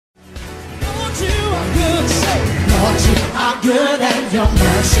good and your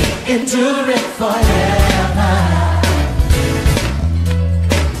mercy endureth forever.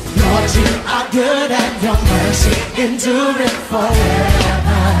 Lord, you are good and your mercy endureth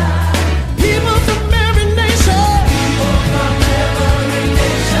forever. People from every nation,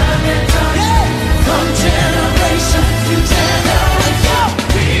 and tongue, from generation to generation,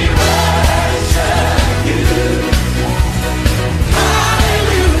 we worship you.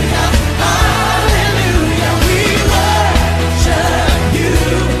 Hallelujah, hallelujah, we worship you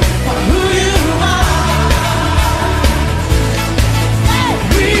for who you are.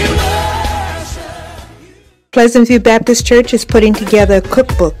 We worship. Pleasant View Baptist Church is putting together a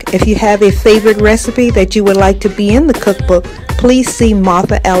cookbook. If you have a favorite recipe that you would like to be in the cookbook, please see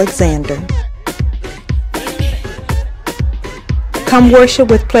Martha Alexander. Come worship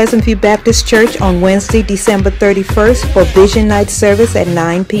with Pleasant View Baptist Church on Wednesday, December 31st for Vision Night service at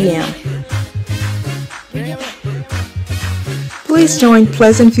 9 p.m. Please join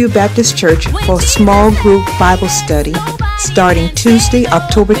Pleasant View Baptist Church for a small group Bible study starting Tuesday,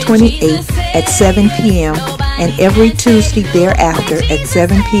 October 28th at 7 p.m. and every Tuesday thereafter at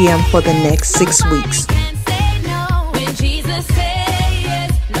 7 p.m. for the next 6 weeks.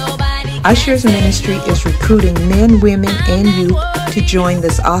 Ushers Ministry is recruiting men, women, and youth to join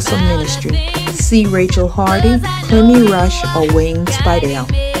this awesome ministry. See Rachel Hardy, Clemmy Rush, or Wayne Spidell.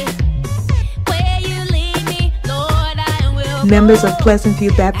 Members of Pleasant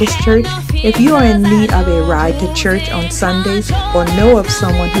View Baptist Church, if you are in need of a ride to church on Sundays or know of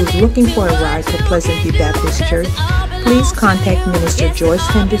someone who's looking for a ride to Pleasant View Baptist Church, please contact Minister Joyce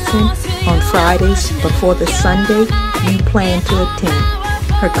Henderson on Fridays before the Sunday you plan to attend.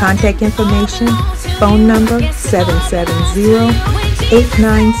 Her contact information, phone number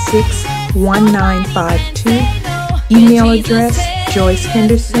 770-896-1952, email address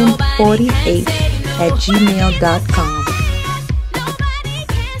joycehenderson48@gmail.com.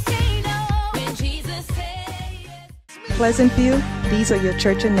 Pleasant View, these are your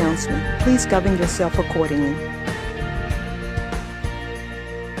church announcements. Please govern yourself accordingly.